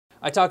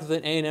I talked with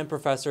an A&M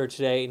professor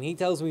today, and he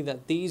tells me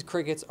that these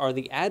crickets are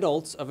the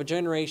adults of a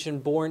generation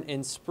born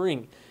in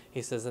spring.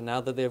 He says that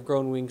now that they have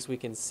grown wings, we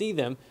can see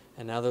them,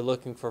 and now they're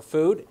looking for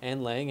food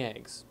and laying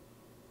eggs.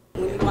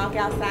 When you walk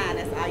outside,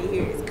 that's all you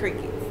hear is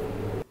crickets.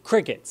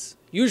 Crickets,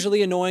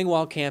 usually annoying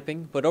while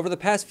camping, but over the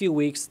past few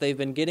weeks, they've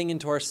been getting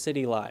into our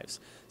city lives,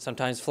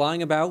 sometimes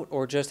flying about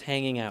or just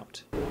hanging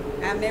out.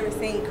 I've never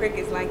seen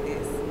crickets like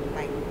this,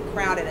 like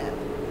crowded up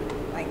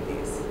like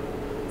this.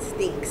 It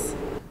stinks.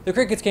 The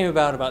crickets came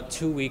about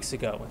 2 weeks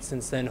ago, and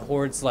since then,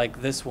 hordes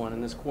like this one in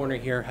this corner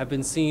here have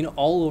been seen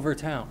all over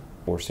town.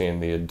 We're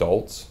seeing the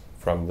adults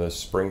from the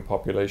spring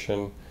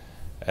population,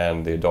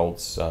 and the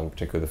adults,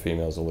 particularly the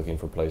females, are looking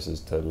for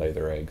places to lay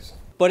their eggs.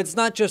 But it's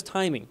not just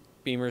timing.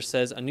 Beamer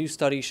says a new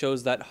study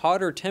shows that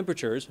hotter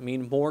temperatures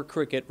mean more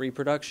cricket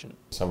reproduction.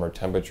 Summer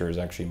temperatures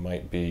actually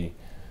might be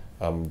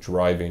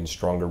driving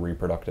stronger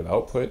reproductive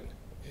output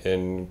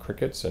in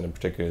crickets, and in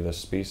particular this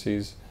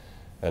species.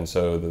 And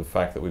so the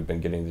fact that we've been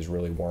getting these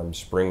really warm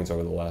springs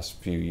over the last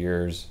few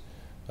years,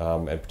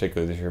 and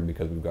particularly this year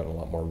because we've gotten a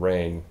lot more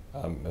rain,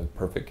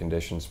 perfect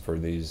conditions for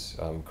these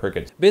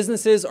crickets.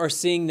 Businesses are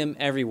seeing them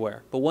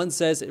everywhere, but one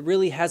says it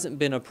really hasn't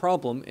been a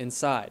problem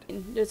inside.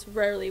 It's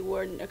rarely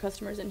when a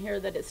customer's in here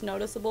that it's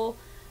noticeable.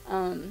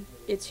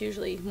 It's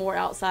usually more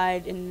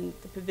outside in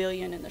the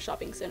pavilion and the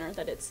shopping center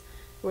that it's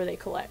where they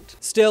collect.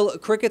 Still,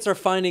 crickets are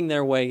finding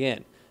their way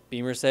in.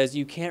 Beamer says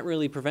you can't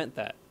really prevent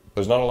that.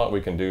 There's not a lot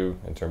we can do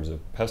in terms of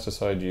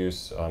pesticide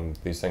use.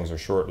 These things are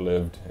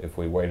short-lived. If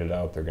we wait it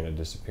out, they're going to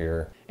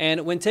disappear.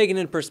 And when taken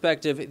in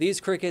perspective, these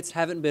crickets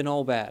haven't been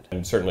all bad.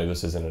 And certainly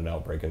this isn't an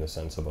outbreak in the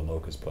sense of a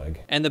locust plague.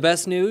 And the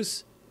best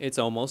news, it's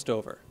almost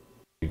over.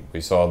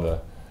 We saw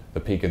the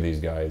peak of these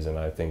guys, and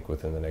I think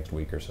within the next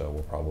week or so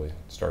we'll probably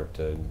start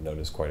to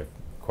notice quite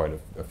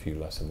a few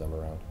less of them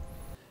around.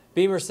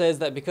 Beamer says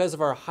that because of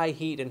our high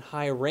heat and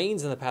high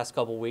rains in the past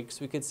couple weeks,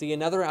 we could see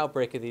another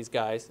outbreak of these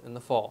guys in the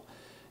fall.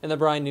 In the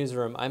Bryan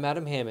Newsroom, I'm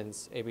Adam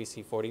Hammonds,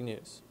 ABC 40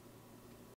 News.